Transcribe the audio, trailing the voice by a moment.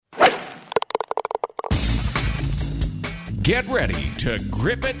Get ready to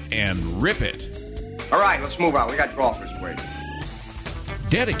grip it and rip it. All right, let's move on. We got golfers waiting.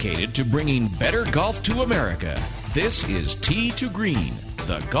 Dedicated to bringing better golf to America, this is Tee to Green,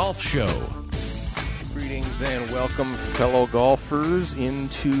 the golf show. Greetings and welcome, fellow golfers,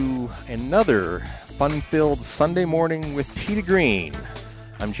 into another fun-filled Sunday morning with Tee to Green.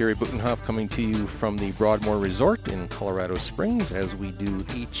 I'm Jerry Butenhoff, coming to you from the Broadmoor Resort in Colorado Springs, as we do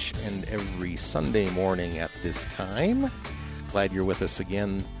each and every Sunday morning at this time. Glad you're with us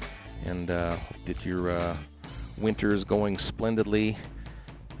again, and hope that your winter is going splendidly,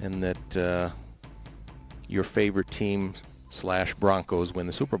 and that your favorite team / Broncos win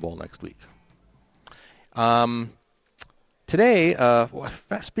the Super Bowl next week. Today,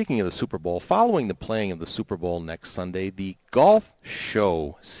 speaking of the Super Bowl, following the playing of the Super Bowl next Sunday, the golf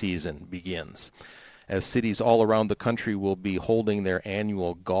show season begins. As cities all around the country will be holding their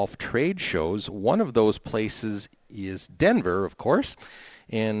annual golf trade shows, one of those places is Denver, of course.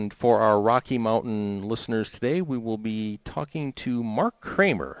 And for our Rocky Mountain listeners today, we will be talking to Mark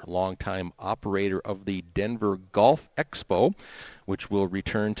Kramer, longtime operator of the Denver Golf Expo, which will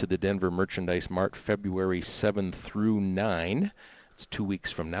return to the Denver Merchandise Mart February 7 through 9. It's 2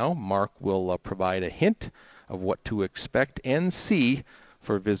 weeks from now. Mark will provide a hint of what to expect and see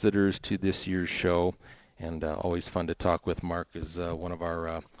for visitors to this year's show. And always fun to talk with. Mark is one of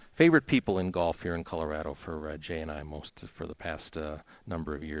our favorite people in golf here in Colorado for Jay and I for the past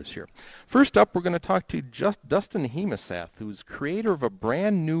number of years here. First up, we're going to talk to Dustin Hemesath, who's creator of a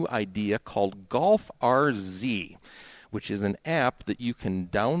brand new idea called Golf RZ, which is an app that you can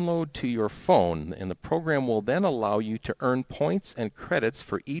download to your phone, and the program will then allow you to earn points and credits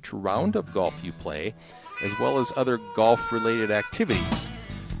for each round of golf you play, as well as other golf-related activities.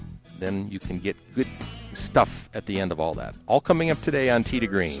 Then you can get good stuff at the end of all that. All coming up today on Tee to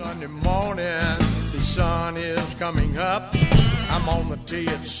Green. Sunday morning, the sun is coming up. I'm on the tee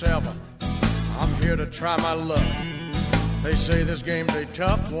at 7. I'm here to try my luck. They say this game's a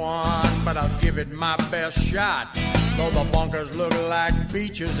tough one, but I'll give it my best shot. Though the bunkers look like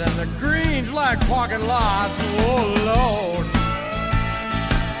beaches and the greens like parking lots. Oh, Lord,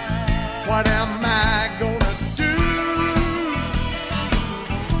 what am I gonna do?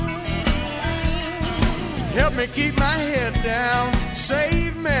 Help me keep my head down.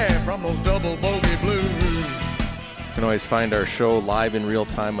 Save me from those double bogey blues. You can always find our show live in real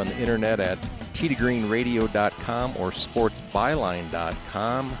time on the internet at teetogreenradio.com or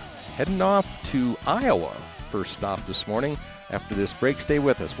sportsbyline.com. Heading off to Iowa. First stop this morning. After this break, stay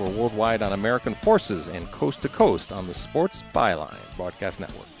with us. We're worldwide on American Forces and coast to coast on the Sports Byline Broadcast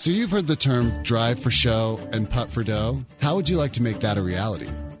Network. So you've heard the term drive for show and putt for dough. How would you like to make that a reality?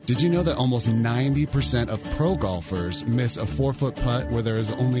 Did you know that almost 90% of pro golfers miss a 4-foot putt where there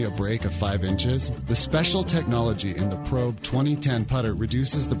is only a break of 5 inches? The special technology in the Probe 2010 putter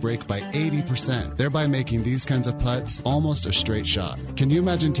reduces the break by 80%, thereby making these kinds of putts almost a straight shot. Can you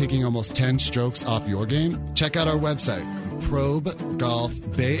imagine taking almost 10 strokes off your game? Check out our website,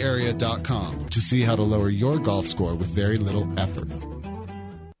 probegolfbayarea.com, to see how to lower your golf score with very little effort.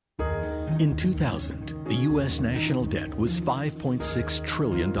 In 2000, the U.S. national debt was $5.6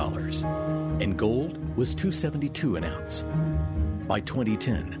 trillion, and gold was $272 an ounce. By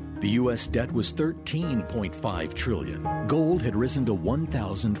 2010, the U.S. debt was $13.5 trillion. Gold had risen to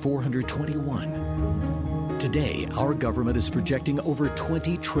 $1,421. Today, our government is projecting over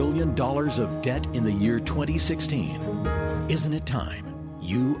 $20 trillion of debt in the year 2016. Isn't it time?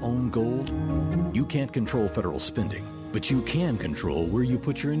 You own gold? You can't control federal spending, but you can control where you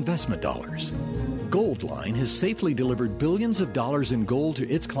put your investment dollars. Goldline has safely delivered billions of dollars in gold to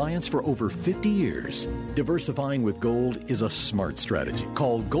its clients for over 50 years. Diversifying with gold is a smart strategy.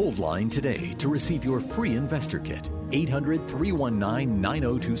 Call Goldline today to receive your free investor kit.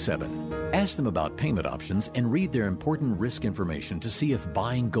 800-319-9027. Ask them about payment options and read their important risk information to see if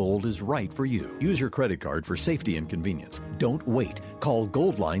buying gold is right for you. Use your credit card for safety and convenience. Don't wait. Call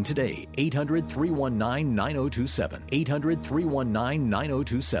Goldline today. 800-319-9027.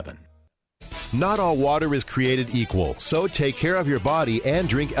 800-319-9027. Not all water is created equal, so take care of your body and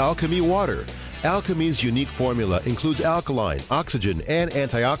drink Alchemy water. Alchemy's unique formula includes alkaline, oxygen, and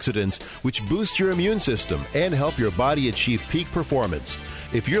antioxidants, which boost your immune system and help your body achieve peak performance.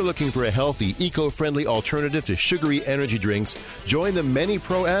 If you're looking for a healthy, eco-friendly alternative to sugary energy drinks, join the many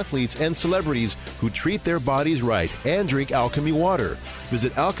pro athletes and celebrities who treat their bodies right and drink Alchemy water.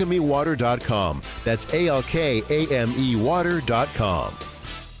 Visit alchemywater.com. That's ALKAME water.com.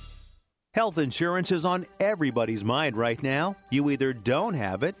 Health insurance is on everybody's mind right now. You either don't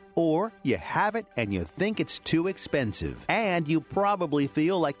have it or you have it and you think it's too expensive. And you probably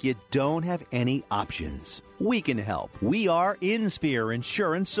feel like you don't have any options. We can help. We are InSphere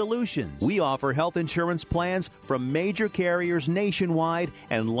Insurance Solutions. We offer health insurance plans from major carriers nationwide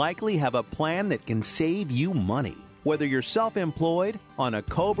and likely have a plan that can save you money. Whether you're self-employed, on a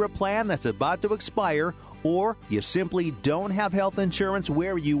COBRA plan that's about to expire, or you simply don't have health insurance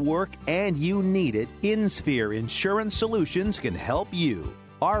where you work and you need it, InSphere Insurance Solutions can help you.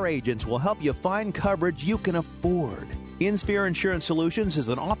 Our agents will help you find coverage you can afford. InSphere Insurance Solutions is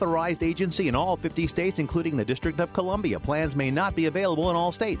an authorized agency in all 50 states, including the District of Columbia. Plans may not be available in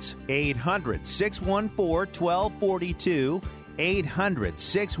all states. 800-614-1242.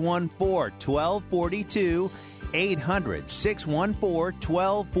 800-614-1242.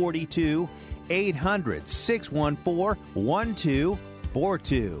 800-614-1242.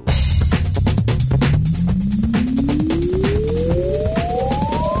 800-614-1242.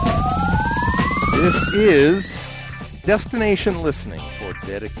 This is Destination Listening for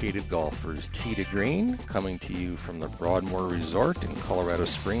dedicated golfers. Tee to Green, coming to you from the Broadmoor Resort in Colorado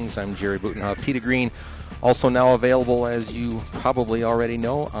Springs. I'm Jerry Butenhoff. Tee to Green, also now available, as you probably already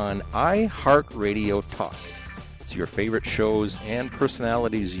know, on iHeartRadio Talk. It's your favorite shows and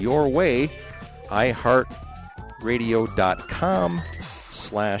personalities your way.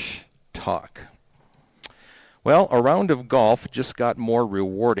 iHeartRadio.com/talk. Well, a round of golf just got more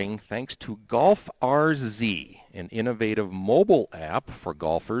rewarding thanks to Golf RZ, an innovative mobile app for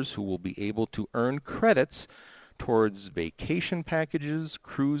golfers who will be able to earn credits towards vacation packages,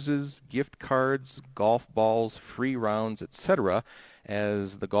 cruises, gift cards, golf balls, free rounds, etc.,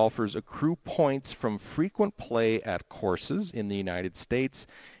 as the golfers accrue points from frequent play at courses in the United States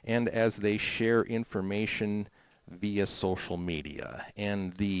and as they share information via social media.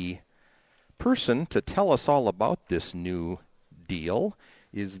 And the person to tell us all about this new deal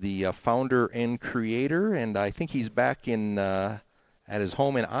is the founder and creator, and I think he's back in at his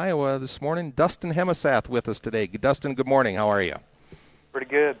home in Iowa this morning, Dustin Hemasath, with us today. Dustin, good morning. How are you? Pretty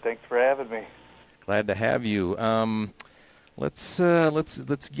good. Thanks for having me. Glad to have you. Let's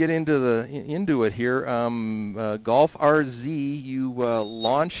get into it here. Golf RZ, you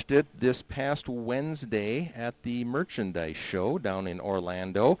launched it this past Wednesday at the Merchandise Show down in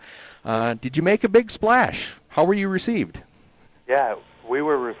Orlando. Did you make a big splash? How were you received? Yeah, we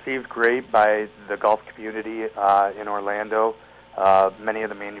were received great by the golf community in Orlando. Many of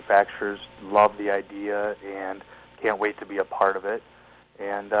the manufacturers love the idea and can't wait to be a part of it.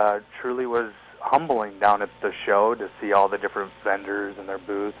 And truly was humbling down at the show to see all the different vendors and their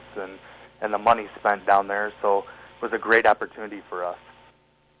booths and the money spent down there. So it was a great opportunity for us.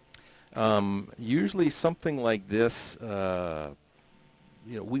 Usually something like this,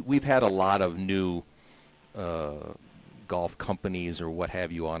 we've had a lot of new golf companies or what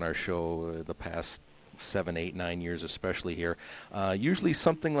have you on our show the past 7, 8, 9 years, especially here. Usually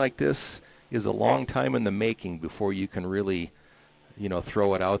something like this is a long time in the making before you can really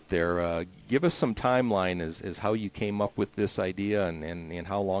throw it out there. Give us some timeline as how you came up with this idea and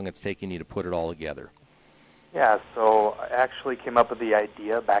how long it's taken you to put it all together. Yeah, so I actually came up with the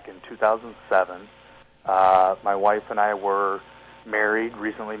idea back in 2007. My wife and I were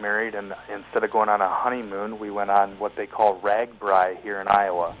recently married, and instead of going on a honeymoon, we went on what they call RAGBRAI here in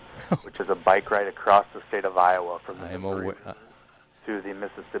Iowa, which is a bike ride across the state of Iowa from the Missouri to the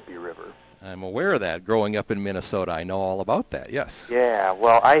Mississippi River. I'm aware of that. Growing up in Minnesota, I know all about that, yes. Yeah,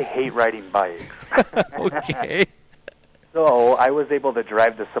 well, I hate riding bikes. Okay. So I was able to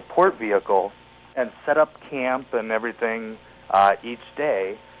drive the support vehicle and set up camp and everything each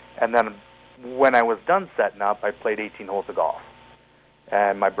day. And then when I was done setting up, I played 18 holes of golf.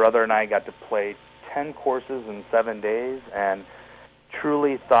 And my brother and I got to play 10 courses in 7 days and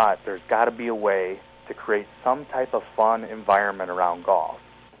truly thought there's got to be a way to create some type of fun environment around golf.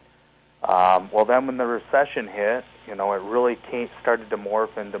 Well, then when the recession hit, it really started to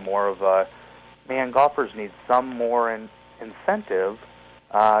morph into more of a, golfers need some more incentive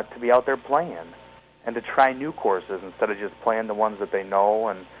to be out there playing and to try new courses instead of just playing the ones that they know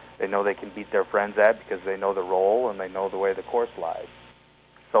and they know they can beat their friends at because they know the roll and they know the way the course lies.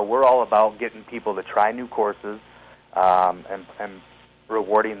 So we're all about getting people to try new courses and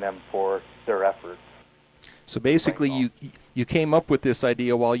rewarding them for their efforts. So basically, you came up with this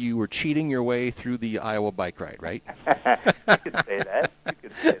idea while you were cheating your way through the Iowa bike ride, right? You could say that.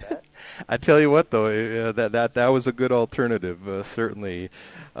 I tell you what, though, that was a good alternative, certainly.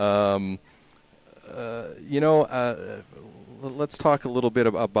 Let's talk a little bit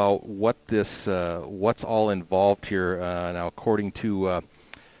about what what's all involved here. Now, according to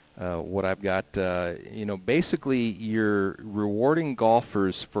what I've got, basically you're rewarding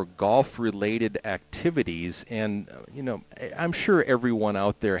golfers for golf-related activities, and, I'm sure everyone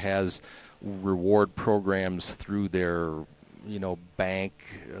out there has reward programs through their, bank,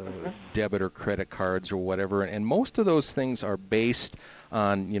 debit or credit cards or whatever, and most of those things are based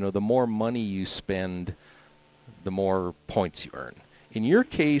on, the more money you spend, the more points you earn. In your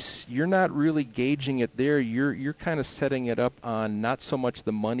case, you're not really gauging it there. You're kind of setting it up on not so much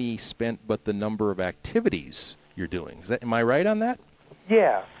the money spent, but the number of activities you're doing. Am I right on that?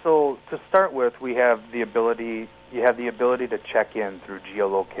 Yeah. So to start with, you have the ability to check in through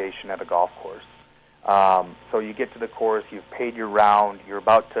geolocation at a golf course. So you get to the course, you've paid your round, you're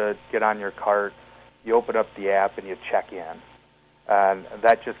about to get on your cart, you open up the app and you check in. And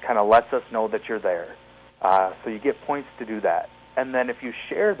that just kind of lets us know that you're there. So you get points to do that. And then if you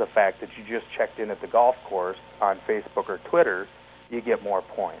share the fact that you just checked in at the golf course on Facebook or Twitter, you get more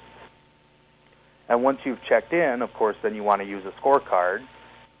points. And once you've checked in, of course, then you want to use a scorecard.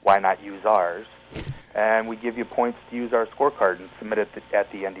 Why not use ours? And we give you points to use our scorecard and submit it at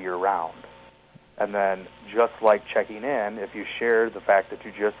the end of your round. And then just like checking in, if you share the fact that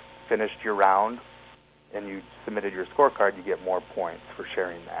you just finished your round and you submitted your scorecard, you get more points for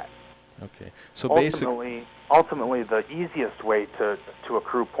sharing that. Okay. So ultimately, the easiest way to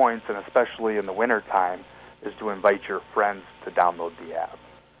accrue points, and especially in the wintertime, is to invite your friends to download the app.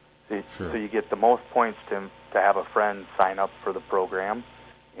 So you get the most points to have a friend sign up for the program,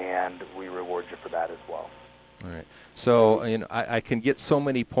 and we reward you for that as well. All right. So I can get so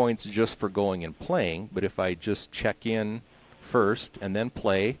many points just for going and playing, but if I just check in first and then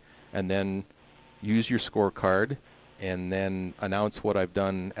play and then use your scorecard and then announce what I've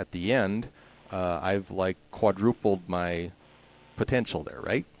done at the end, I've quadrupled my potential there,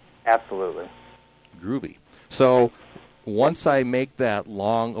 right? Absolutely. Groovy. So once I make that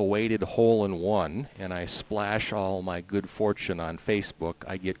long-awaited hole-in-one and I splash all my good fortune on Facebook,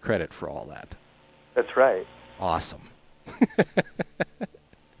 I get credit for all that. That's right. Awesome.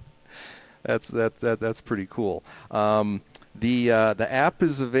 That's pretty cool. The app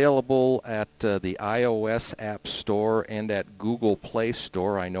is available at the iOS App Store and at Google Play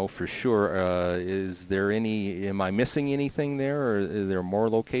Store, I know for sure. Am I missing anything there, or are there more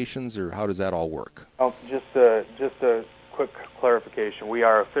locations, or how does that all work? Oh, just a quick clarification. We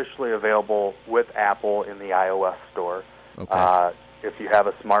are officially available with Apple in the iOS Store. Okay. If you have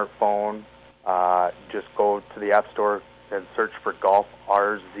a smartphone, just go to the App Store and search for Golf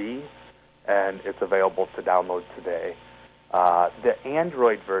RZ, and it's available to download today. The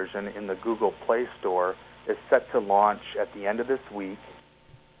Android version in the Google Play Store is set to launch at the end of this week,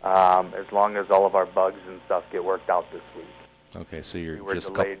 as long as all of our bugs and stuff get worked out this week. Okay, so we were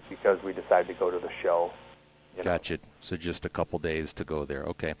delayed because we decided to go to the show. Gotcha. So just a couple days to go there.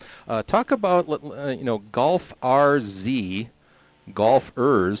 Okay. Talk about Golf RZ,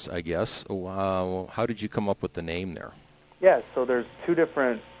 Golfers, I guess. How did you come up with the name there? Yeah, so there's two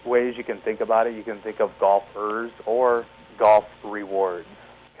different ways you can think about it. You can think of Golfers or Golf Rewards,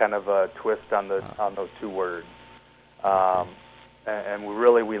 kind of a twist on those two words. And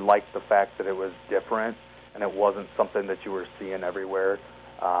we liked the fact that it was different and it wasn't something that you were seeing everywhere.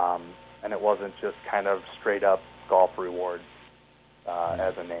 And it wasn't just kind of straight up Golf Rewards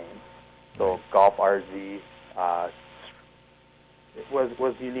as a name. So Golf RZ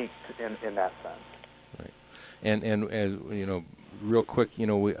was unique in that sense. Right. And real quick,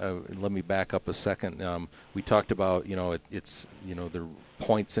 let me back up a second. We talked about, it's the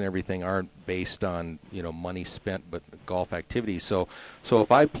points and everything aren't based on, money spent, but golf activities. So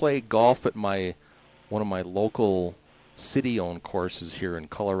if I play golf at one of my local city-owned courses here in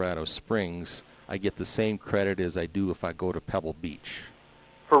Colorado Springs, I get the same credit as I do if I go to Pebble Beach.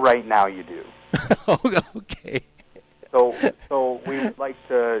 For right now, you do. Okay. So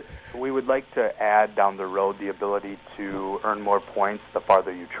we would like to add down the road the ability to earn more points the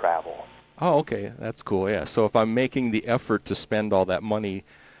farther you travel. Oh, okay, that's cool. Yeah. So if I'm making the effort to spend all that money,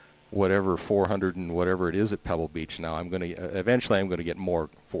 whatever 400 and whatever it is at Pebble Beach now, eventually I'm going to get more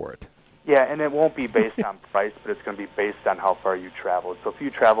for it. Yeah, and it won't be based on price, but it's going to be based on how far you traveled. So if you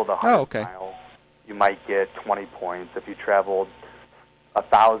traveled 100 miles, you might get 20 points. If you traveled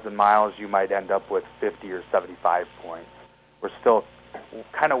 1,000 miles, you might end up with 50 or 75 points. We're still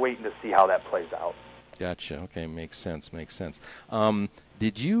kind of waiting to see how that plays out. Gotcha. Okay, makes sense.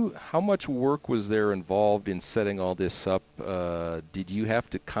 How much work was there involved in setting all this up? Did you have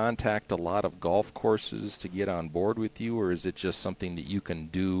to contact a lot of golf courses to get on board with you, or is it just something that you can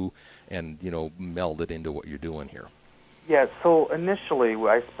do and, meld it into what you're doing here? Yeah, so initially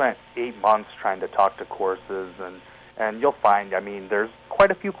I spent 8 months trying to talk to courses And you'll find, there's quite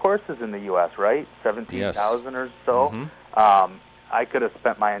a few courses in the U.S., right? 17,000 or so. Mm-hmm. I could have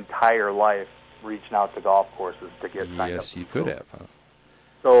spent my entire life reaching out to golf courses to get signed up. Yes, you could have. Huh?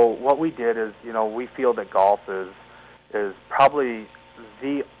 So what we did is, we feel that golf is probably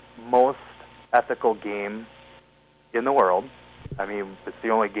the most ethical game in the world. It's the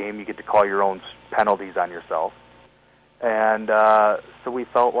only game you get to call your own penalties on yourself. And so we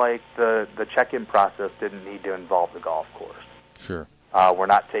felt like the check-in process didn't need to involve the golf course. Sure. We're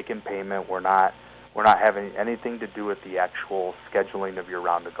not taking payment. We're not having anything to do with the actual scheduling of your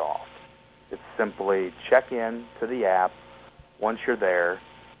round of golf. It's simply check in to the app once you're there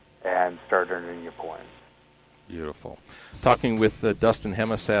and start earning your points. Beautiful. Talking with Dustin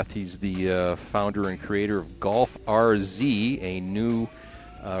Hemasath. He's the founder and creator of Golf RZ, a new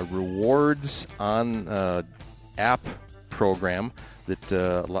rewards on app program that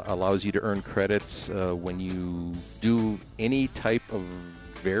allows you to earn credits when you do any type of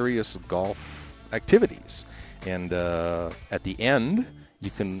various golf activities. And at the end,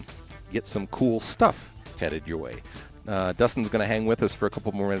 you can get some cool stuff headed your way. Dustin's going to hang with us for a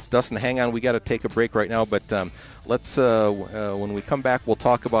couple more minutes. Dustin, hang on. We got to take a break right now, but let's when we come back, we'll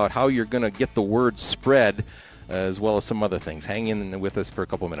talk about how you're going to get the word spread as well as some other things. Hang in with us for a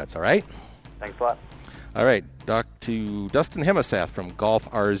couple minutes, all right? Thanks a lot. All right, to Dustin Hemasath from Golf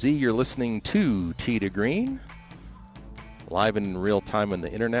RZ. You're listening to Tee to Green. Live in real time on the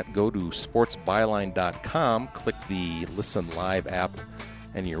internet. Go to sportsbyline.com, click the Listen Live app,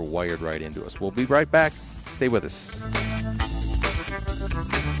 and you're wired right into us. We'll be right back. Stay with us.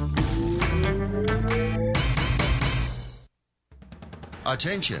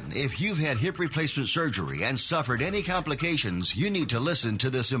 Attention, if you've had hip replacement surgery and suffered any complications, you need to listen to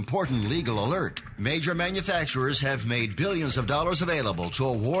this important legal alert. Major manufacturers have made billions of dollars available to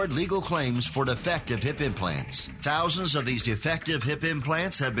award legal claims for defective hip implants. Thousands of these defective hip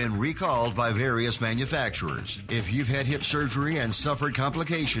implants have been recalled by various manufacturers. If you've had hip surgery and suffered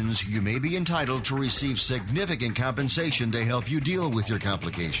complications, you may be entitled to receive significant compensation to help you deal with your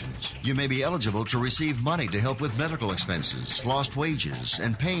complications. You may be eligible to receive money to help with medical expenses, lost wages,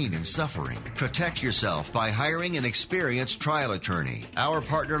 and pain and suffering. Protect yourself by hiring an experienced trial attorney. Our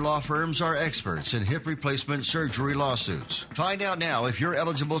partner law firms are experts in hip replacement surgery lawsuits. Find out now if you're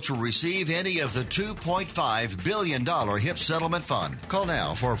eligible to receive any of the $2.5 billion hip settlement fund. Call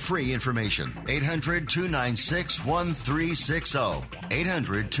now for free information. 800-296-1360.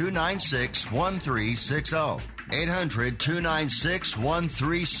 800-296-1360.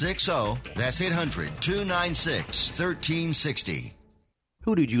 800-296-1360. That's 800-296-1360.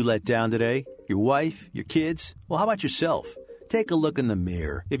 Who did you let down today? Your wife? Your kids? Well, how about yourself? Take a look in the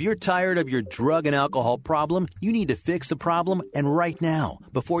mirror. If you're tired of your drug and alcohol problem, you need to fix the problem, and right now,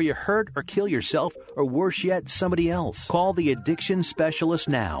 before you hurt or kill yourself, or worse yet, somebody else. Call the addiction specialist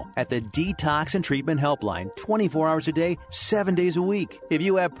now at the Detox and Treatment Helpline, 24 hours a day, 7 days a week. If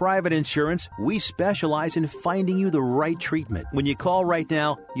you have private insurance, we specialize in finding you the right treatment. When you call right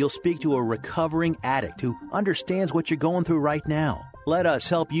now, you'll speak to a recovering addict who understands what you're going through right now. Let us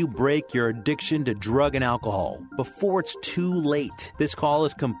help you break your addiction to drug and alcohol before it's too late. This call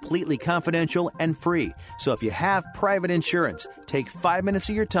is completely confidential and free. So if you have private insurance, take 5 minutes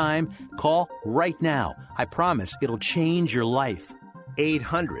of your time. Call right now. I promise it'll change your life.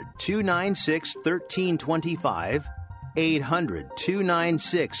 800-296-1325.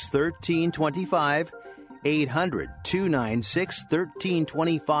 800-296-1325.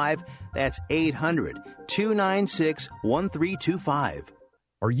 800-296-1325. That's 800-296-1325.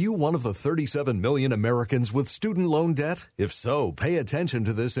 Are you one of the 37 million Americans with student loan debt? If so, pay attention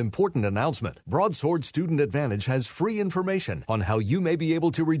to this important announcement. Broadsword Student Advantage has free information on how you may be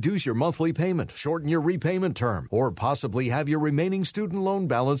able to reduce your monthly payment, shorten your repayment term, or possibly have your remaining student loan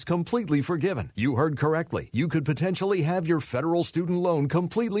balance completely forgiven. You heard correctly. You could potentially have your federal student loan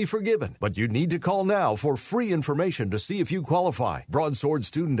completely forgiven, but you need to call now for free information to see if you qualify. Broadsword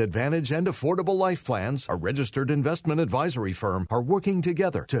Student Advantage and Affordable Life Plans, a registered investment advisory firm, are working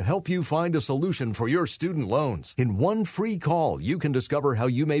together to help you find a solution for your student loans. In one free call, you can discover how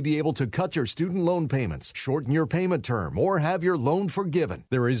you may be able to cut your student loan payments, shorten your payment term, or have your loan forgiven.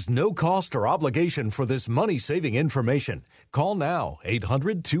 There is no cost or obligation for this money-saving information. Call now,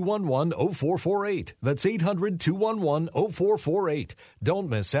 800-211-0448. That's 800-211-0448. Don't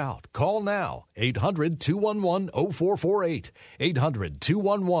miss out. Call now, 800-211-0448.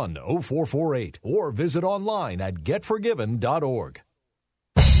 800-211-0448. Or visit online at getforgiven.org.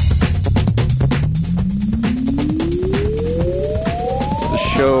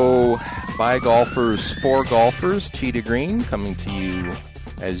 Show by golfers for golfers, Tee to Green, coming to you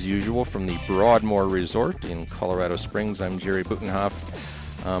as usual, from the Broadmoor Resort in Colorado Springs. I'm Jerry Butenhoff.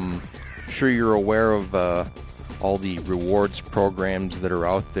 I'm sure you're aware of all the rewards programs that are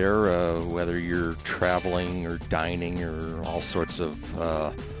out there, whether you're traveling or dining or all sorts of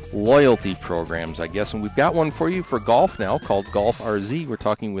loyalty programs, I guess. And we've got one for you for golf now called Golf RZ. We're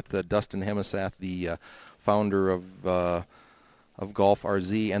talking with Dustin Hemisath, the founder of Golf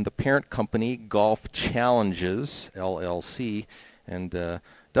RZ, and the parent company, Golf Challenges, LLC. And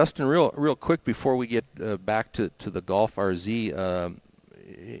Dustin, real quick before we get back to the Golf RZ,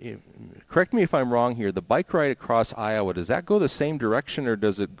 correct me if I'm wrong here, the bike ride across Iowa, does that go the same direction or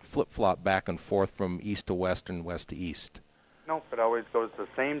does it flip-flop back and forth from east to west and west to east? Nope, it always goes the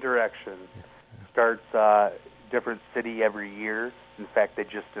same direction. Starts different city every year. In fact, they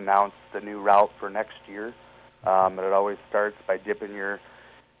just announced the new route for next year. And it always starts by dipping your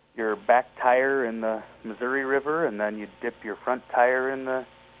back tire in the Missouri River, and then you dip your front tire in the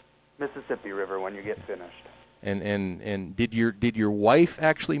Mississippi River when you get finished. And did your wife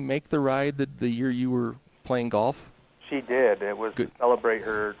actually make the ride the year you were playing golf? She did. It was to celebrate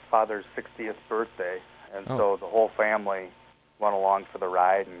her father's 60th birthday, and so the whole family went along for the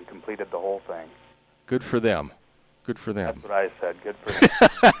ride and completed the whole thing. Good for them. Good for them. That's what I said. Good for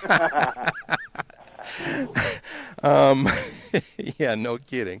them. Yeah, no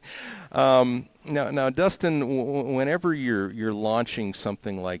kidding. Now, Dustin, whenever you're launching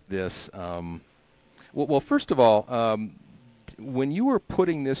something like this, well, first of all, when you were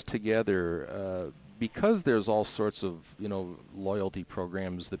putting this together, because there's all sorts of loyalty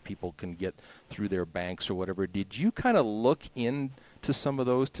programs that people can get through their banks or whatever, did you kind of look into some of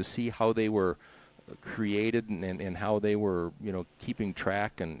those to see how they were created and how they were keeping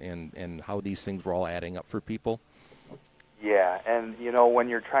track and how these things were all adding up for people? Yeah, and when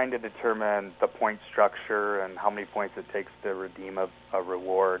you're trying to determine the point structure and how many points it takes to redeem a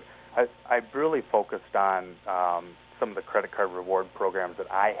reward, I really focused on some of the credit card reward programs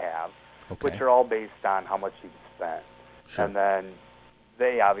that I have, which are all based on how much you've spent. Sure. And then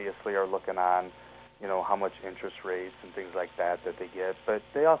they obviously are looking on, how much interest rates and things like that they get. But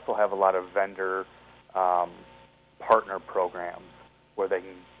they also have a lot of vendor partner programs where they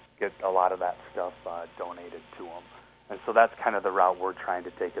can get a lot of that stuff donated to them. And so that's kind of the route we're trying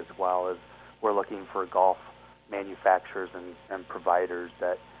to take as well, is we're looking for golf manufacturers and providers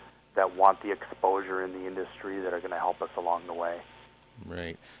that want the exposure in the industry that are going to help us along the way.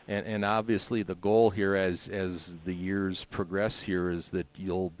 Right. And obviously the goal here as the years progress here is that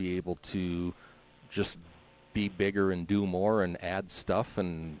you'll be able to just be bigger and do more and add stuff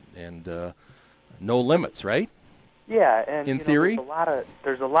and no limits, right? Yeah, and in theory,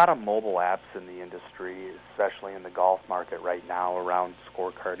 there's a lot of mobile apps in the industry, especially in the golf market right now, around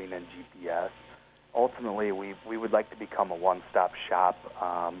scorecarding and GPS. Ultimately, we would like to become a one-stop shop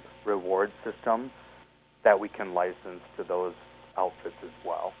reward system that we can license to those outfits as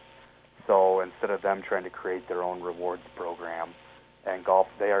well. So instead of them trying to create their own rewards program, and golf,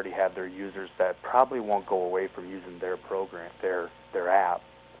 they already have their users that probably won't go away from using their program, their app.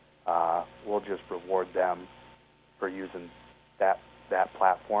 We'll just reward them for using that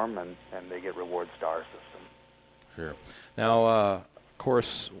platform, and they get rewards to our system. Sure. Now, of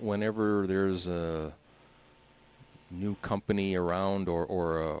course, whenever there's a new company around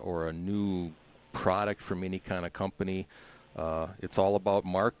or a new product from any kind of company, it's all about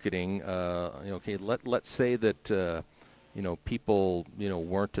marketing. Let's say that people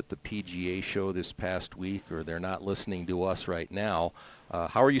weren't at the PGA show this past week, or they're not listening to us right now.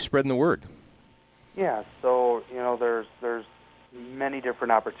 How are you spreading the word? Yeah, so there's many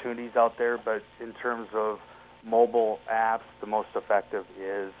different opportunities out there, but in terms of mobile apps, the most effective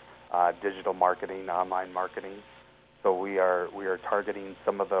is digital marketing, online marketing. So we are targeting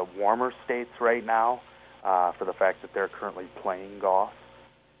some of the warmer states right now for the fact that they're currently playing golf.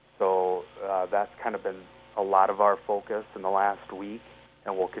 So that's kind of been a lot of our focus in the last week,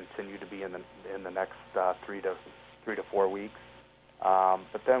 and will continue to be in the next 3 to 4 weeks.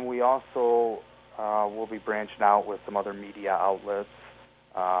 But then we also will be branching out with some other media outlets,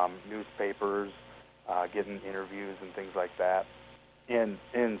 newspapers, getting interviews and things like that in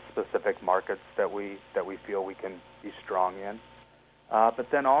specific markets that we feel we can be strong in. But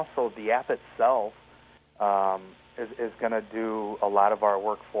then also the app itself is going to do a lot of our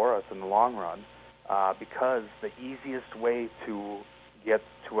work for us in the long run, because the easiest way to get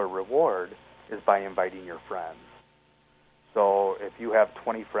to a reward is by inviting your friends. So if you have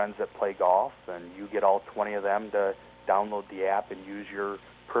 20 friends that play golf and you get all 20 of them to download the app and use your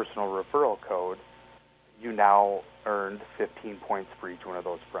personal referral code, you now earned 15 points for each one of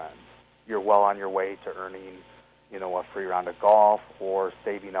those friends. You're well on your way to earning, a free round of golf or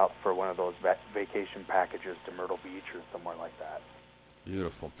saving up for one of those vacation packages to Myrtle Beach or somewhere like that.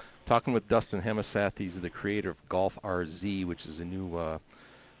 Beautiful. Talking with Dustin Hemisath. He's the creator of Golf RZ, which is a new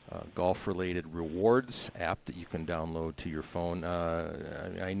golf-related rewards app that you can download to your phone.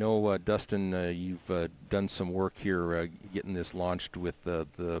 I know, Dustin, you've done some work here getting this launched with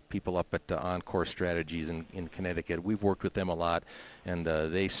the people up at Encore Strategies in Connecticut. We've worked with them a lot, and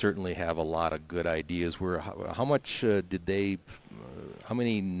they certainly have a lot of good ideas. How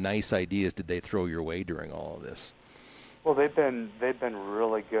many nice ideas did they throw your way during all of this? Well, they've been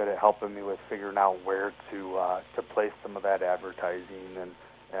really good at helping me with figuring out where to place some of that advertising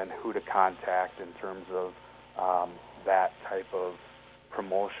and who to contact in terms of that type of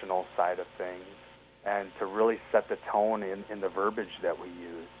promotional side of things, and to really set the tone in the verbiage that we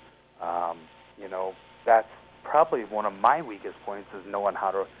use. That's probably one of my weakest points, is knowing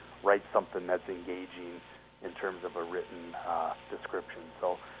how to write something that's engaging in terms of a written description.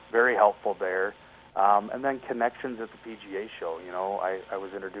 So very helpful there. And then connections at the PGA show. I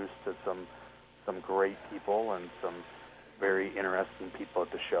was introduced to some great people and some very interesting people at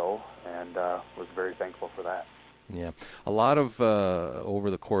the show, and was very thankful for that. Yeah. A lot of,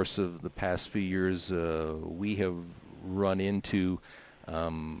 over the course of the past few years, we have run into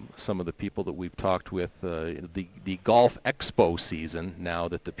some of the people that we've talked with. The Golf Expo season, now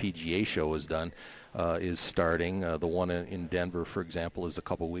that the PGA show is done, is starting. The one in Denver, for example, is a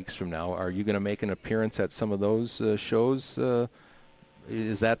couple weeks from now. Are you going to make an appearance at some of those shows?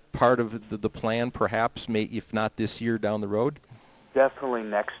 Is that part of the plan, perhaps, if not this year, down the road? Definitely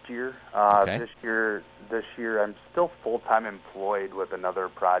next year. Okay. This year, I'm still full-time employed with another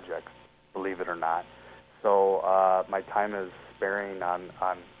project, believe it or not. So my time is sparing on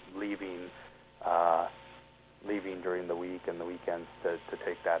leaving during the week and the weekends to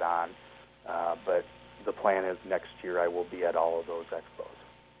take that on. But the plan is next year I will be at all of those expos.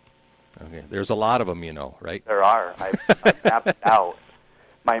 Okay. There's a lot of them, right? There are. I've mapped it out.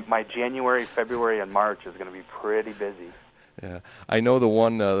 My January, February, and March is going to be pretty busy. Yeah, I know the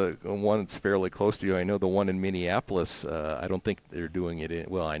one that's fairly close to you. I know the one in Minneapolis. I don't think they're doing it.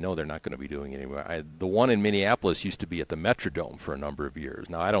 Well, I know they're not going to be doing it anymore. The one in Minneapolis used to be at the Metrodome for a number of years.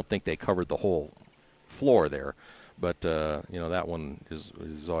 Now, I don't think they covered the whole floor there, but that one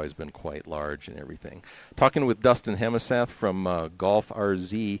has always been quite large and everything. Talking with Dustin Hemisath from Golf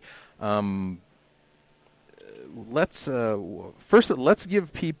RZ. Let's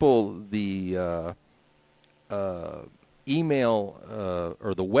give people the email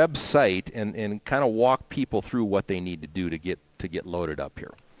or the website and kind of walk people through what they need to do to get loaded up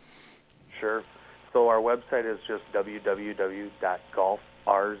here. Sure. So our website is just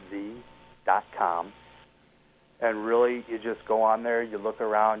www.golfrz.com. And really, you just go on there, you look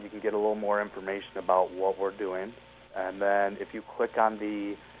around, you can get a little more information about what we're doing. And then if you click on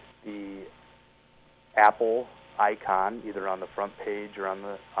the Apple icon, either on the front page or on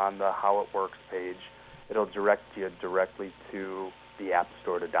the How It Works page, it'll direct you directly to the App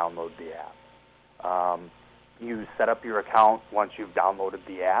Store to download the app. You set up your account once you've downloaded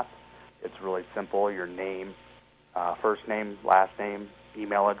the app. It's really simple. Your name, first name, last name,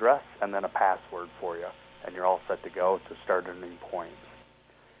 email address, and then a password for you. And you're all set to go to start earning points.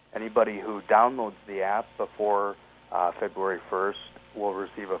 Anybody who downloads the app before February 1st will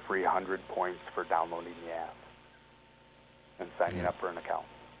receive a free 100 points for downloading the app and signing up for an account.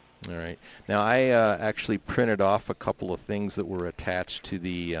 All right. Now, I actually printed off a couple of things that were attached to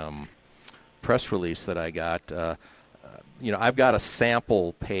the press release that I got. I've got a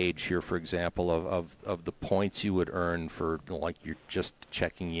sample page here, for example, of the points you would earn for, like, you're just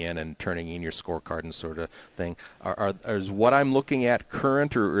checking in and turning in your scorecard and sort of thing. Is what I'm looking at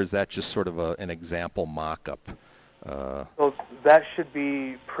current, or is that just sort of an example mock-up? So that should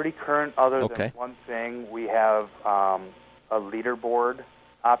be pretty current, other than one thing. We have a leaderboard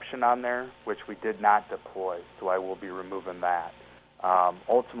option on there, which we did not deploy, so I will be removing that.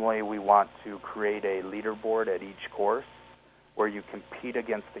 Ultimately, we want to create a leaderboard at each course where you compete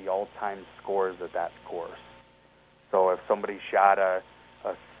against the all-time scores at that course. So if somebody shot a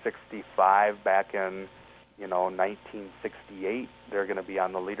 65 back in 1968, they're going to be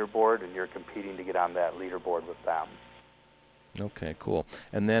on the leaderboard, and you're competing to get on that leaderboard with them. Okay, cool.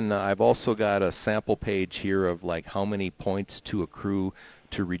 And then I've also got a sample page here of like how many points to accrue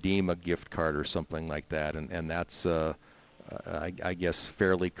to redeem a gift card or something like that, and that's I guess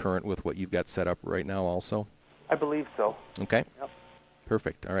fairly current with what you've got set up right now also? I believe so. Okay. Yep.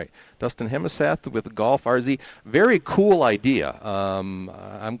 Perfect. All right. Dustin Hemisath with Golf RZ. Very cool idea.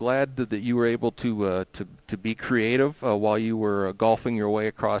 I'm glad that you were able to be creative while you were golfing your way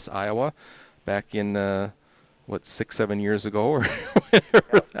across Iowa back in 6-7 years ago, or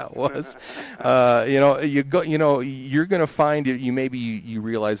whatever that was. You're going to find you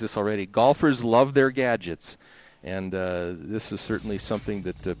realize this already. Golfers love their gadgets, and this is certainly something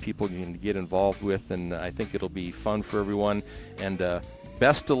that people can get involved with, and I think it'll be fun for everyone. And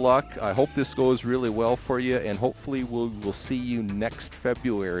best of luck. I hope this goes really well for you, and hopefully we'll see you next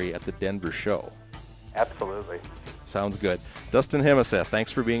February at the Denver show. Absolutely. Sounds good. Dustin Himeseth,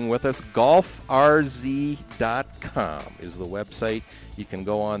 thanks for being with us. GolfRZ.com is the website. You can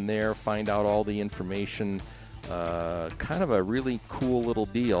go on there, find out all the information. Kind of a really cool little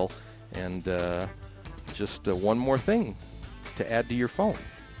deal. And just one more thing to add to your phone.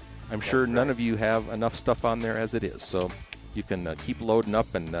 I'm sure none of you have enough stuff on there as it is. So you can keep loading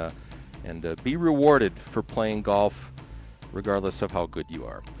up and be rewarded for playing golf regardless of how good you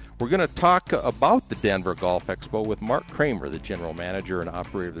are. We're going to talk about the Denver Golf Expo with Mark Kramer, the general manager and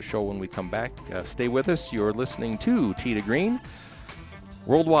operator of the show, when we come back. Stay with us. You're listening to Tee to Green,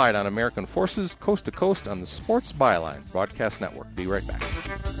 worldwide on American Forces, coast to coast on the Sports Byline Broadcast Network. Be right back.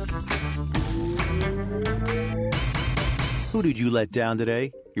 Who did you let down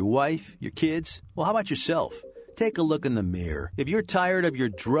today? Your wife? Your kids? Well, how about yourself? Take a look in the mirror. If you're tired of your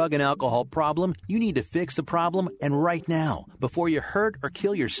drug and alcohol problem, you need to fix the problem, and right now, before you hurt or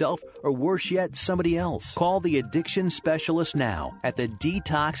kill yourself, or worse yet, somebody else. Call the addiction specialist now at the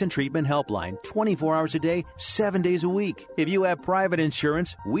Detox and Treatment Helpline, 24 hours a day, 7 days a week. If you have private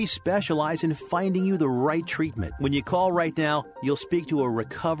insurance, we specialize in finding you the right treatment. When you call right now, you'll speak to a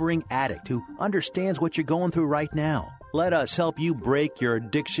recovering addict who understands what you're going through right now. Let us help you break your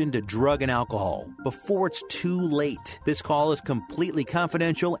addiction to drug and alcohol before it's too late. This call is completely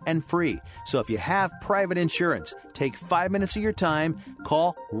confidential and free. So if you have private insurance, take 5 minutes of your time.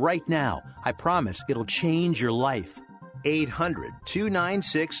 Call right now. I promise it'll change your life.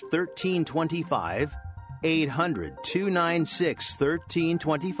 800-296-1325.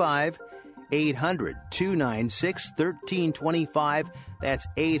 800-296-1325. 800-296-1325. That's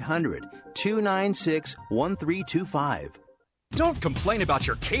 800-296-1325. Don't complain about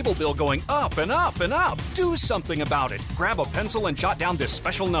your cable bill going up and up and up. Do something about it. Grab a pencil and jot down this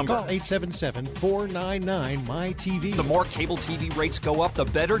special number. Call 877-499-MY-TV. The more cable TV rates go up, the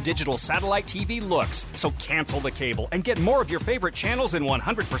better digital satellite TV looks. So cancel the cable and get more of your favorite channels in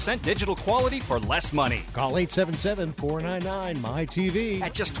 100% digital quality for less money. Call 877-499-MY-TV.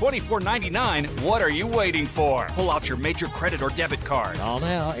 At just $24.99, what are you waiting for? Pull out your major credit or debit card. Call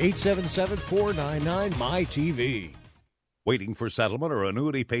now, 877-499-MY-TV. Waiting for settlement or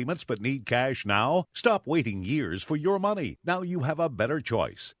annuity payments but need cash now? Stop waiting years for your money. Now you have a better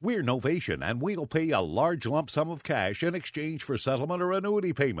choice. We're Novation, and we'll pay a large lump sum of cash in exchange for settlement or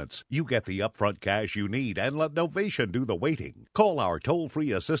annuity payments. You get the upfront cash you need and let Novation do the waiting. Call our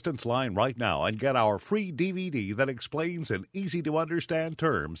toll-free assistance line right now and get our free DVD that explains in easy-to-understand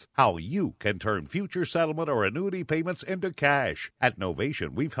terms how you can turn future settlement or annuity payments into cash. At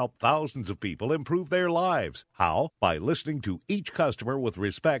Novation, we've helped thousands of people improve their lives. How? By listening to each customer with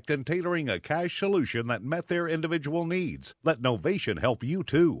respect and tailoring a cash solution that met their individual needs. Let Novation help you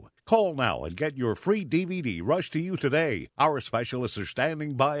too. Call now and get your free DVD rushed to you today. Our specialists are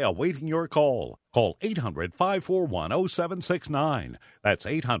standing by awaiting your call. Call 800-541-0769. That's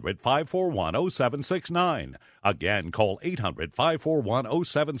 800-541-0769. Again, call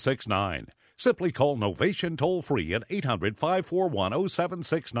 800-541-0769. Simply call Novation toll-free at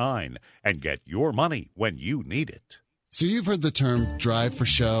 800-541-0769 and get your money when you need it. So you've heard the term drive for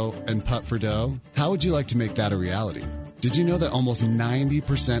show and putt for dough. How would you like to make that a reality? Did you know that almost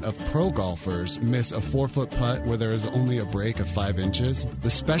 90% of pro golfers miss a 4-foot putt where there is only a break of 5 inches? The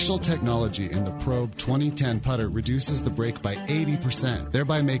special technology in the Probe 2010 putter reduces the break by 80%,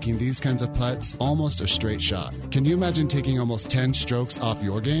 thereby making these kinds of putts almost a straight shot. Can you imagine taking almost 10 strokes off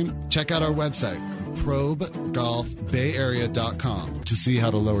your game? Check out our website, probegolfbayarea.com, to see how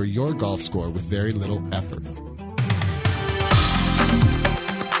to lower your golf score with very little effort.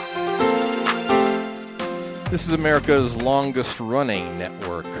 This is America's longest-running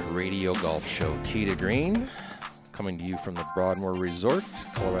network radio golf show, Tee to Green, coming to you from the Broadmoor Resort,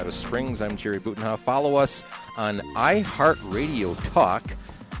 Colorado Springs. I'm Jerry Butenhoff. Follow us on iHeartRadio Talk.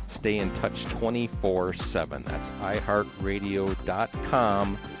 Stay in touch 24/7. That's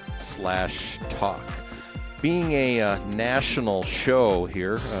iHeartRadio.com/talk. Being a national show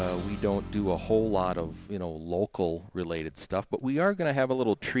here, we don't do a whole lot of local-related stuff, but we are going to have a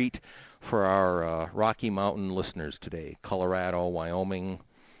little treat for our Rocky Mountain listeners today. Colorado, Wyoming,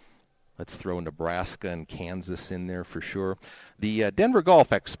 let's throw Nebraska and Kansas in there for sure. The Denver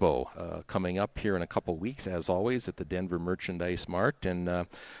Golf Expo coming up here in a couple weeks, as always, at the Denver Merchandise Mart. And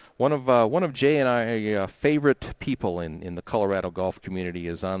One of Jay and I favorite people in the Colorado golf community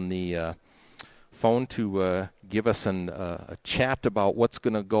is on the phone to give us a chat about what's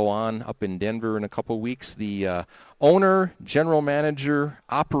going to go on up in Denver in a couple of weeks. The owner, general manager,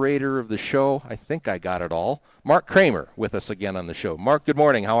 operator of the show, I think I got it all, Mark Kramer, with us again on the show. Mark, good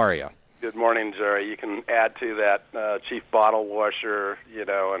morning. How are you? Good morning, Jerry. You can add to that chief bottle washer,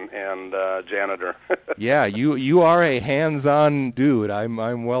 and janitor. Yeah, you are a hands-on dude.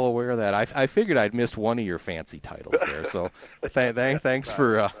 I'm well aware of that. I figured I'd missed one of your fancy titles there. So thanks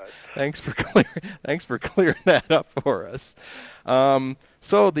for clearing that up for us.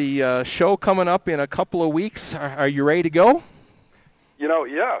 So the show coming up in a couple of weeks. Are you ready to go?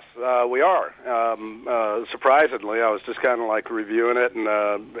 Yes, we are. Surprisingly, I was just kind of like reviewing it, and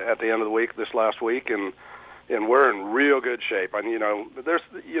at the end of the week, this last week, and we're in real good shape. And there's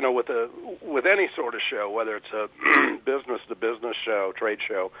with any sort of show, whether it's a business to business show, trade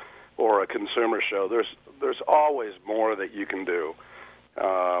show, or a consumer show, there's always more that you can do.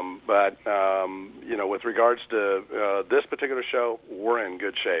 But with regards to this particular show, we're in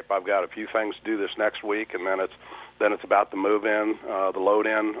good shape. I've got a few things to do this next week, and then it's about the move-in, the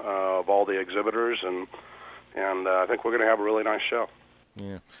load-in of all the exhibitors, and I think we're going to have a really nice show.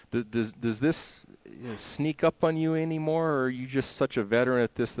 Yeah. Does this sneak up on you anymore, or are you just such a veteran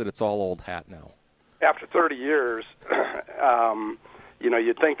at this that it's all old hat now? After 30 years,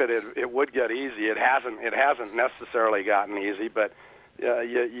 you'd think that it would get easy. It hasn't necessarily gotten easy, but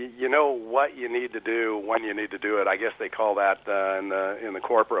you know what you need to do when you need to do it. I guess they call that in the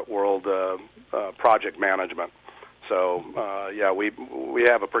corporate world project management. So we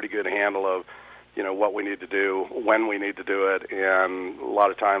have a pretty good handle of what we need to do, when we need to do it, and a lot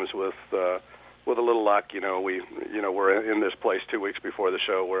of times with a little luck, we're in this place 2 weeks before the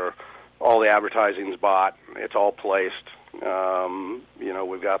show where all the advertising's bought, it's all placed.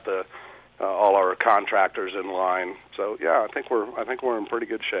 We've got all our contractors in line. So I think we're in pretty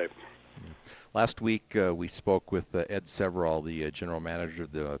good shape. Last week we spoke with Ed Severall, the general manager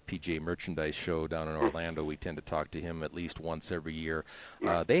of the PGA Merchandise Show down in Orlando. We tend to talk to him at least once every year.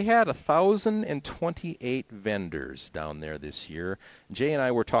 They had 1,028 vendors down there this year. Jay and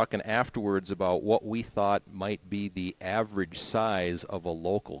I were talking afterwards about what we thought might be the average size of a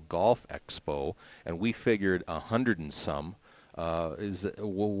local golf expo, and we figured 100 and some.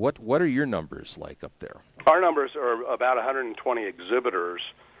 What are your numbers like up there? Our numbers are about 120 exhibitors.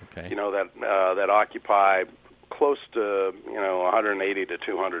 Okay. That occupy close to 180 to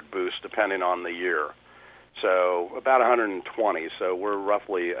 200 booths depending on the year. So about 120. So we're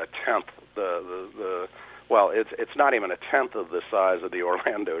roughly a tenth it's not even a tenth of the size of the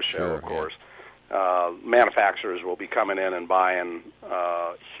Orlando show, sure, of course. Yeah. Manufacturers will be coming in and buying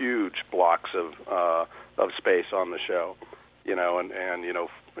huge blocks of space on the show.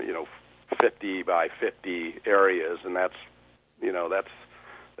 50 by 50 areas, and that's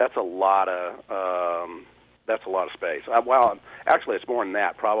a lot of space. Well, actually, it's more than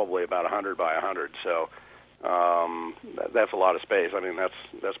that. Probably about 100 by 100. So that's a lot of space. I mean,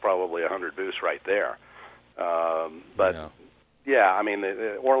 that's probably 100 booths right there.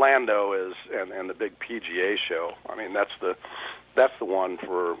 Orlando is and the big PGA show. I mean, that's the one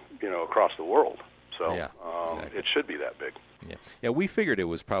for across the world. So exactly. It should be that big. Yeah, we figured it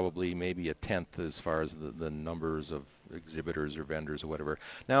was probably maybe a tenth as far as the numbers of exhibitors or vendors or whatever.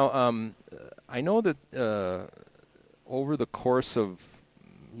 Now, I know that over the course of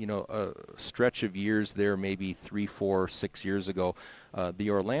a stretch of years there, maybe 3, 4, 6 years ago, the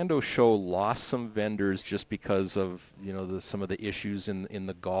Orlando show lost some vendors just because of some of the issues in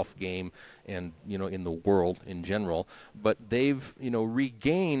the golf game and in the world in general. But they've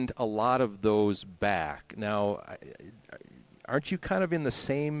regained a lot of those back. Now, aren't you kind of in the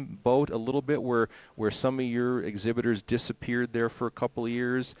same boat a little bit where some of your exhibitors disappeared there for a couple of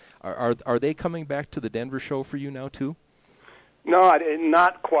years? Are they coming back to the Denver show for you now too? No,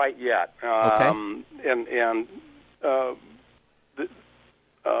 not quite yet. Okay.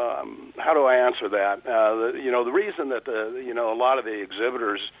 How do I answer that? The reason that a lot of the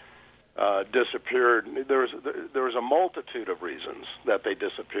exhibitors disappeared, there was a multitude of reasons that they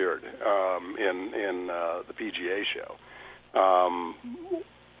disappeared in the PGA show.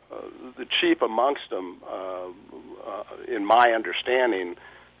 The chief amongst them, in my understanding,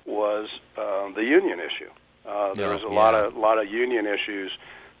 was the union issue. There was a lot of union issues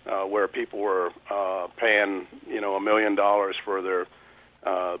where people were paying $1 million for their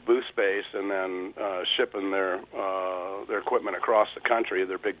booth space and then shipping their equipment across the country,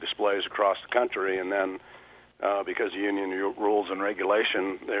 their big displays across the country, and then because of union rules and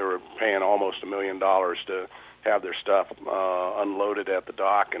regulation, they were paying almost $1 million to have their stuff unloaded at the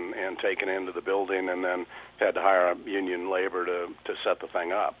dock and taken into the building, and then had to hire union labor to set the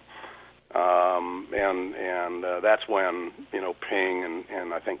thing up. And that's when, Ping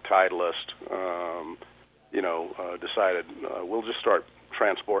and I think Titleist, decided we'll just start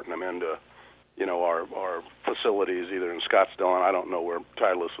transporting them into, our facilities either in Scottsdale, and I don't know where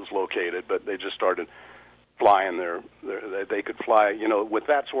Titleist was located, but they just started flying they could fly, with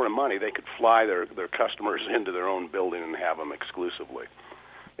that sort of money, they could fly their customers into their own building and have them exclusively.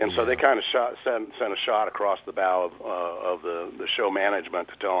 And so they kind of sent a shot across the bow of the show management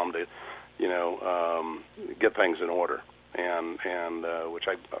to tell them to, get things in order, and which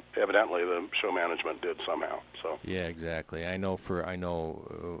evidently the show management did somehow. So yeah, exactly. I know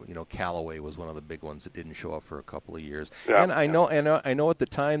Callaway was one of the big ones that didn't show up for a couple of years, and I know at the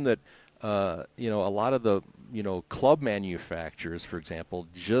time that a lot of the club manufacturers, for example,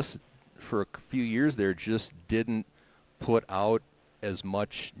 just for a few years there just didn't put out as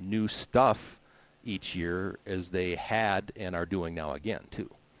much new stuff each year as they had and are doing now again too.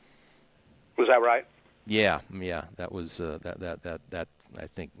 Was that right? Yeah. That was that I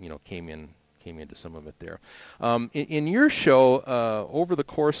think came into some of it there. In your show, over the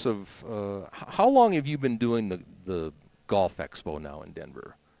course of how long have you been doing the Golf Expo now in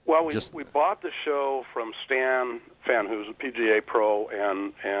Denver? Well, we bought the show from Stan Fenn, who's a PGA pro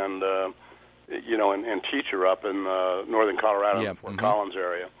and teacher up in northern Colorado, Fort Collins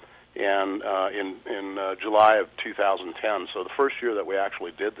area. And in July of 2010, so the first year that we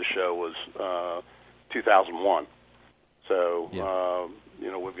actually did the show was 2001. So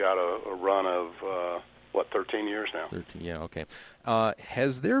we've got a run of 13 years now. 13, yeah, okay.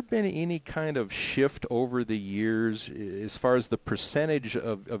 Has there been any kind of shift over the years as far as the percentage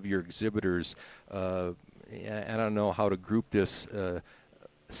of your exhibitors? I don't know how to group this.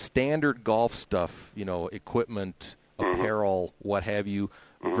 Standard golf stuff, equipment, apparel, what have you,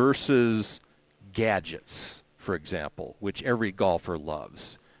 versus gadgets, for example, which every golfer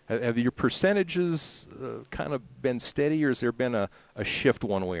loves. Have your percentages kind of been steady, or has there been a shift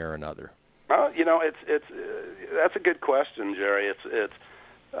one way or another? It's that's a good question, Jerry.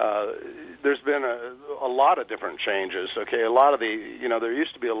 There's been a lot of different changes. Okay, a lot of there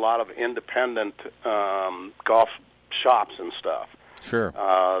used to be a lot of independent golf shops and stuff. Sure.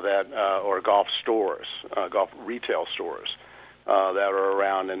 Or golf stores, golf retail stores that are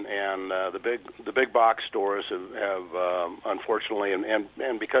around, and the big box stores have unfortunately,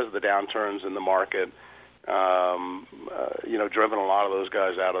 and because of the downturns in the market, driven a lot of those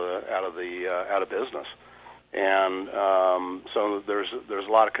guys out of business, and so there's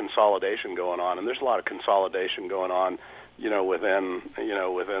a lot of consolidation going on, and there's a lot of consolidation going on, within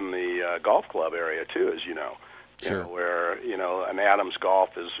the golf club area too, as you know. Sure. Where an Adams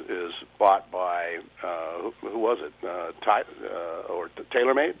Golf is bought by who was it? Or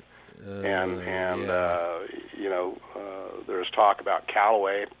TaylorMade, there's talk about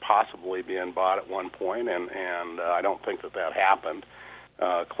Callaway possibly being bought at one point, and I don't think that happened.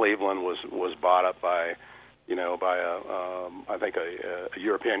 Cleveland was bought up by I think a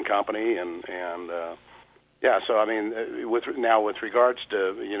European company, and so I mean with regards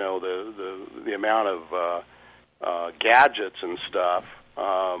to the amount of gadgets and stuff,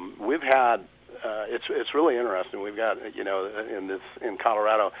 we've had it's really interesting. We've got in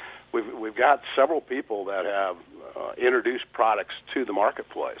Colorado, we've got several people that have introduced products to the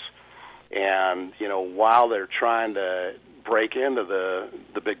marketplace, and while they're trying to break into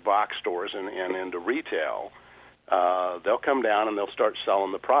the big box stores and into retail, they'll come down and they'll start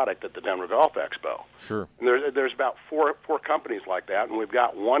selling the product at the Denver Golf Expo. Sure. And there's about four companies like that, and we've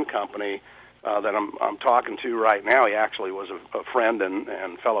got one company that I'm talking to right now. He actually was a friend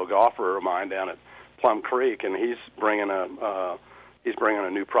and fellow golfer of mine down at Plum Creek, and he's bringing a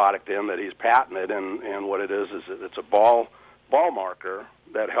new product in that he's patented, and what it is it's a ball marker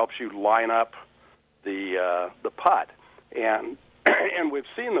that helps you line up the putt, and we've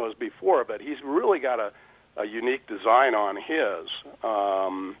seen those before, but he's really got a unique design on his,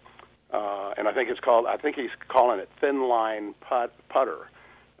 and I think he's calling it Thin Line Putter.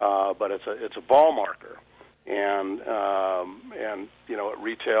 But it's a ball marker, and it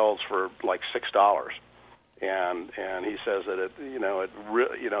retails for like $6, and he says that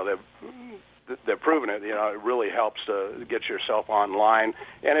they've proven it. It really helps to get yourself online,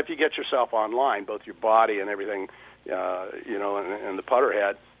 and if you get yourself online, both your body and everything, and the putter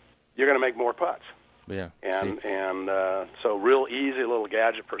head, you're going to make more putts. Yeah. And so real easy little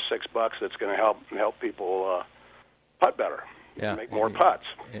gadget for $6 that's going to help people putt better. make more putts.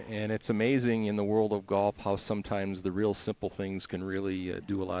 And it's amazing in the world of golf how sometimes the real simple things can really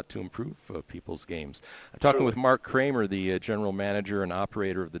do a lot to improve people's games. I'm talking with Mark Kramer, the general manager and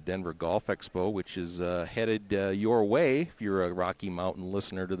operator of the Denver Golf Expo, which is headed your way if you're a Rocky Mountain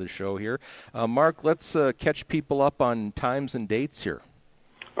listener to the show here. Mark, let's catch people up on times and dates here.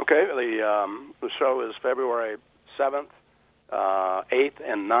 Okay, the show is February 7th, 8th,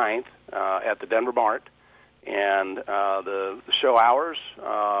 and 9th at the Denver Mart. And the show hours,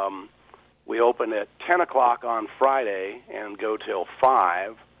 we open at 10 o'clock on Friday and go till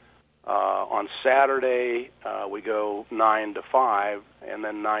 5. On Saturday, we go 9 to 5, and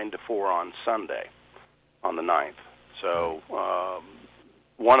then 9 to 4 on Sunday on the 9th. So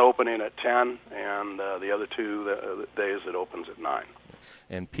one opening at 10, and the other two days it opens at 9.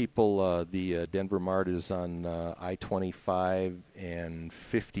 And people, the Denver Mart is on I-25 and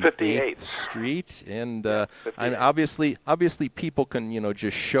 58th Street, and obviously people can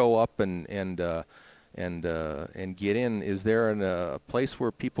just show up and get in. Is there a place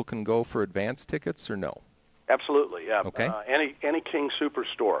where people can go for advance tickets or no? Absolutely, yeah. Okay. Any King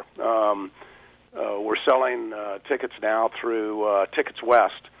Superstore. We're selling tickets now through Tickets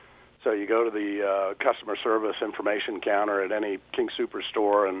West. So you go to the customer service information counter at any King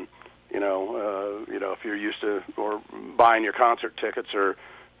Superstore, and if you're used to or buying your concert tickets or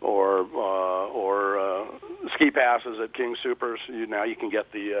ski passes at King Supers, now you can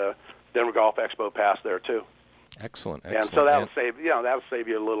get the Denver Golf Expo pass there too. Excellent. And so that'll save you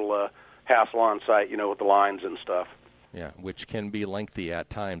a little hassle on site, with the lines and stuff. Yeah, which can be lengthy at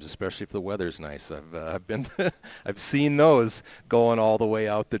times, especially if the weather's nice. I've seen those going all the way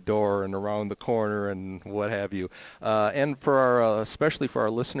out the door and around the corner and what have you. And for especially for our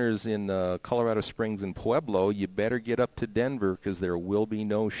listeners in Colorado Springs and Pueblo, you better get up to Denver because there will be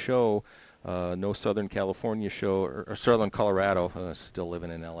no show. No Southern California show, or Southern Colorado, still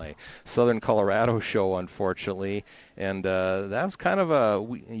living in L.A., Southern Colorado show, unfortunately. And that was kind of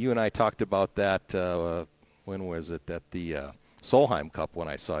you and I talked about that, when was it, at the Solheim Cup when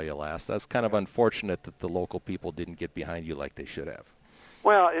I saw you last. That's kind of unfortunate that the local people didn't get behind you like they should have.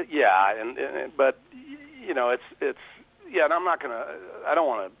 Well, yeah, but, it's and I'm not going to, I don't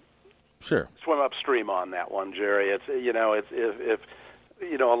want to swim upstream on that one, Jerry. It's, if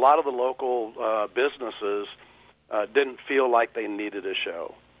a lot of the local businesses didn't feel like they needed a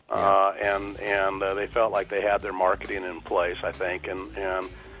show, and they felt like they had their marketing in place, I think, and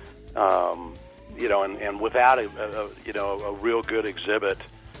without a real good exhibit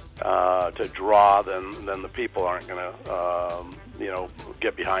to draw, then the people aren't going to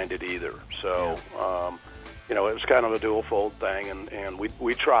get behind it either. So it was kind of a dual fold thing, and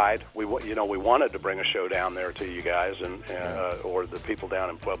we tried. We wanted to bring a show down there to you guys or the people down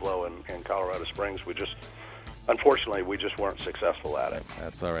in Pueblo and Colorado Springs. Unfortunately, we just weren't successful at it.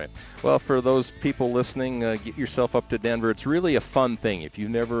 That's all right. Well, for those people listening, get yourself up to Denver. It's really a fun thing. If you've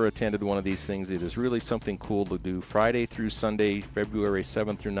never attended one of these things, it is really something cool to do Friday through Sunday, February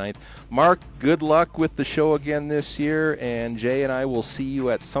 7th through 9th. Mark, good luck with the show again this year, and Jay and I will see you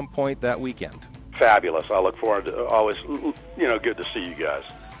at some point that weekend. Fabulous. I look forward to always, good to see you guys.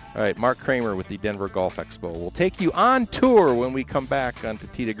 All right, Mark Kramer with the Denver Golf Expo. We'll take you on tour when we come back on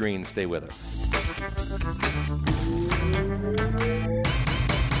Tee to Green. Stay with us.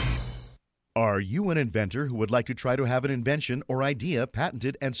 Are you an inventor who would like to try to have an invention or idea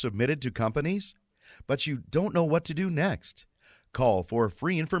patented and submitted to companies, but you don't know what to do next? Call for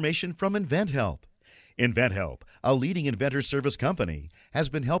free information from InventHelp. InventHelp, a leading inventor service company, has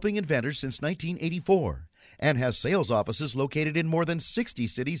been helping inventors since 1984 and has sales offices located in more than 60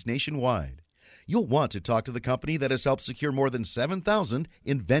 cities nationwide. You'll want to talk to the company that has helped secure more than 7,000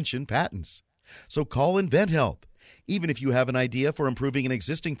 invention patents. So call InventHelp. Even if you have an idea for improving an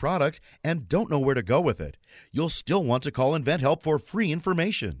existing product and don't know where to go with it, you'll still want to call InventHelp for free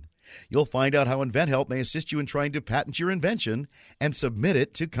information. You'll find out how InventHelp may assist you in trying to patent your invention and submit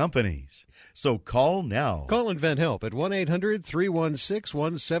it to companies. So call now. Call InventHelp at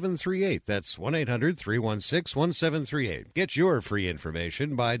 1-800-316-1738. That's 1-800-316-1738. Get your free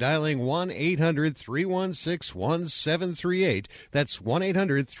information by dialing 1-800-316-1738. That's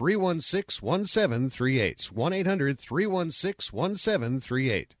 1-800-316-1738.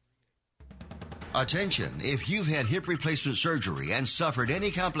 1-800-316-1738. Attention, if you've had hip replacement surgery and suffered any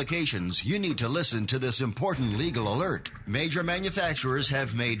complications, you need to listen to this important legal alert. Major manufacturers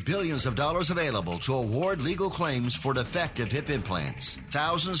have made billions of dollars available to award legal claims for defective hip implants.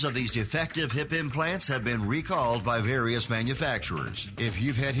 Thousands of these defective hip implants have been recalled by various manufacturers. If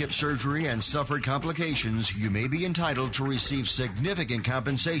you've had hip surgery and suffered complications, you may be entitled to receive significant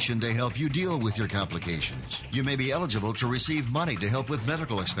compensation to help you deal with your complications. You may be eligible to receive money to help with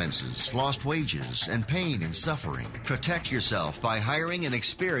medical expenses, lost wages, and pain and suffering. Protect yourself by hiring an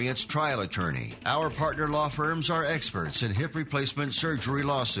experienced trial attorney. Our partner law firms are experts in hip replacement surgery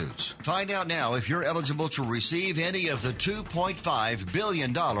lawsuits. Find out now if you're eligible to receive any of the $2.5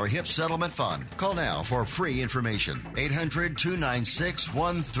 billion hip settlement fund. Call now for free information.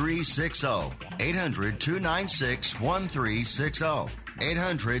 800-296-1360. 800-296-1360.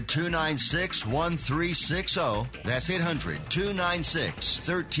 800-296-1360. That's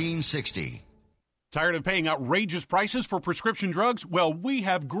 800-296-1360. Tired of paying outrageous prices for prescription drugs? Well, we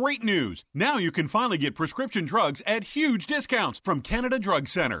have great news. Now you can finally get prescription drugs at huge discounts from Canada Drug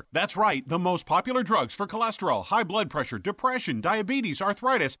Center. That's right, the most popular drugs for cholesterol, high blood pressure, depression, diabetes,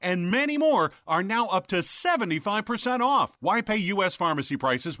 arthritis, and many more are now up to 75% off. Why pay U.S. pharmacy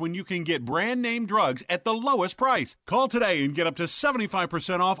prices when you can get brand name drugs at the lowest price? Call today and get up to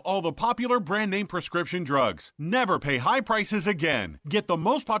 75% off all the popular brand name prescription drugs. Never pay high prices again. Get the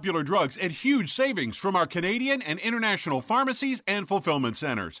most popular drugs at huge savings from our Canadian and international pharmacies and fulfillment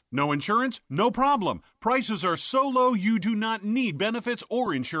centers. No insurance? No problem. Prices are so low you do not need benefits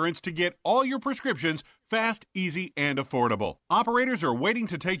or insurance to get all your prescriptions fast, easy, and affordable. Operators are waiting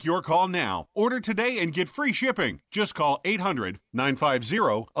to take your call now. Order today and get free shipping. Just call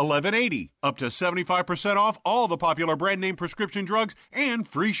 800-950-1180. Up to 75% off all the popular brand name prescription drugs and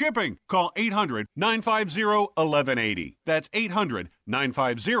free shipping. Call 800-950-1180. That's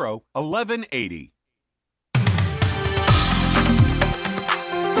 800-950-1180.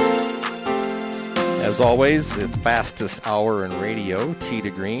 As always, the fastest hour in radio, T to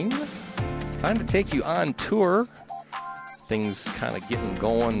Green. Time to take you on tour. Things kind of getting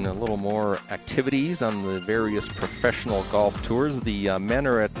going, a little more activities on the various professional golf tours. The men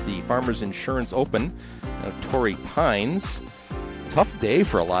are at the Farmers Insurance Open at Torrey Pines. Tough day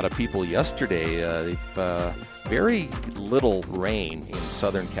for a lot of people yesterday. Very little rain in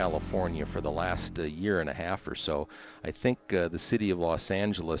Southern California for the last year and a half or so. I think the city of Los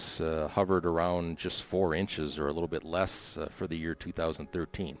Angeles hovered around just 4 inches or a little bit less for the year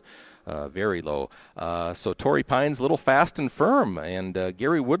 2013. Very low. So Torrey Pines, a little fast and firm. And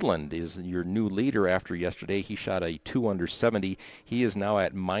Gary Woodland is your new leader after yesterday. He shot a 2 under 70. He is now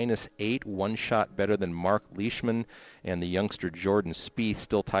at -8, one shot better than Mark Leishman. And the youngster Jordan Spieth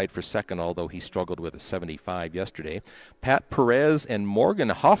still tied for second, although he struggled with a 75 yesterday. Pat Perez and Morgan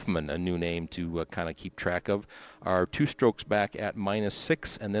Hoffman, a new name to kind of keep track of, are 2 strokes back at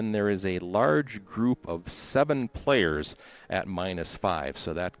 -6. And then there is a large group of 7 players at -5.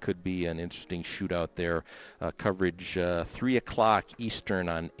 So that could be an interesting shootout there. Coverage 3 o'clock Eastern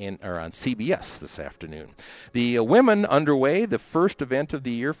on CBS this afternoon. The women underway, the first event of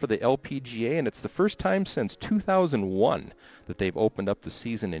the year for the LPGA, and it's the first time since 2001 that they've opened up the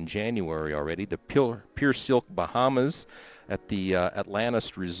season in January already. The Pure Silk Bahamas at the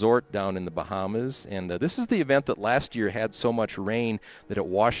Atlantis Resort down in the Bahamas. And this is the event that last year had so much rain that it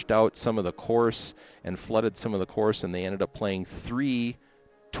washed out some of the course and flooded some of the course, and they ended up playing 3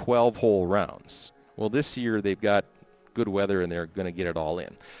 12-hole rounds. Well, this year they've got good weather, and they're going to get it all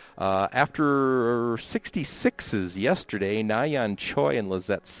in. After 66s yesterday, Nayan Choi and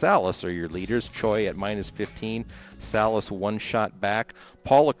Lizette Salas are your leaders. Choi at -15, Salas 1 shot back.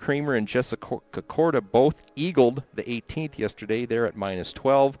 Paula Creamer and Jessica Corda both eagled the 18th yesterday. They're at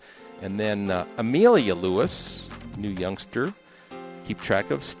 -12. And then Amelia Lewis, new youngster, keep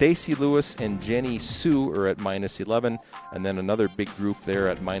track of. Stacy Lewis and Jenny Sue are at -11. And then another big group there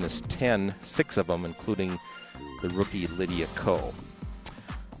at -10, 6 of them, including the rookie Lydia Ko.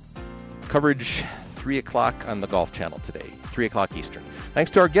 Coverage 3 o'clock on the Golf Channel today, 3 o'clock Eastern. Thanks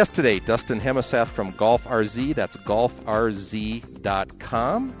to our guest today, Dustin Hemasath from Golf RZ. That's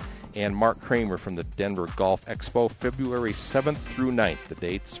golfrz.com. And Mark Kramer from the Denver Golf Expo, February 7th through 9th. The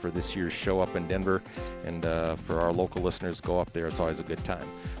dates for this year's show up in Denver. And for our local listeners, go up there. It's always a good time.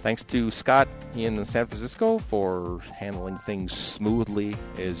 Thanks to Scott in San Francisco for handling things smoothly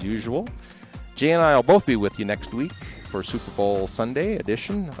as usual. Jay and I will both be with you next week for Super Bowl Sunday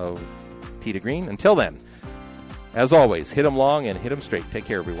edition of Tee to Green. Until then, as always, hit 'em long and hit 'em straight. Take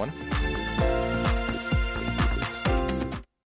care, everyone.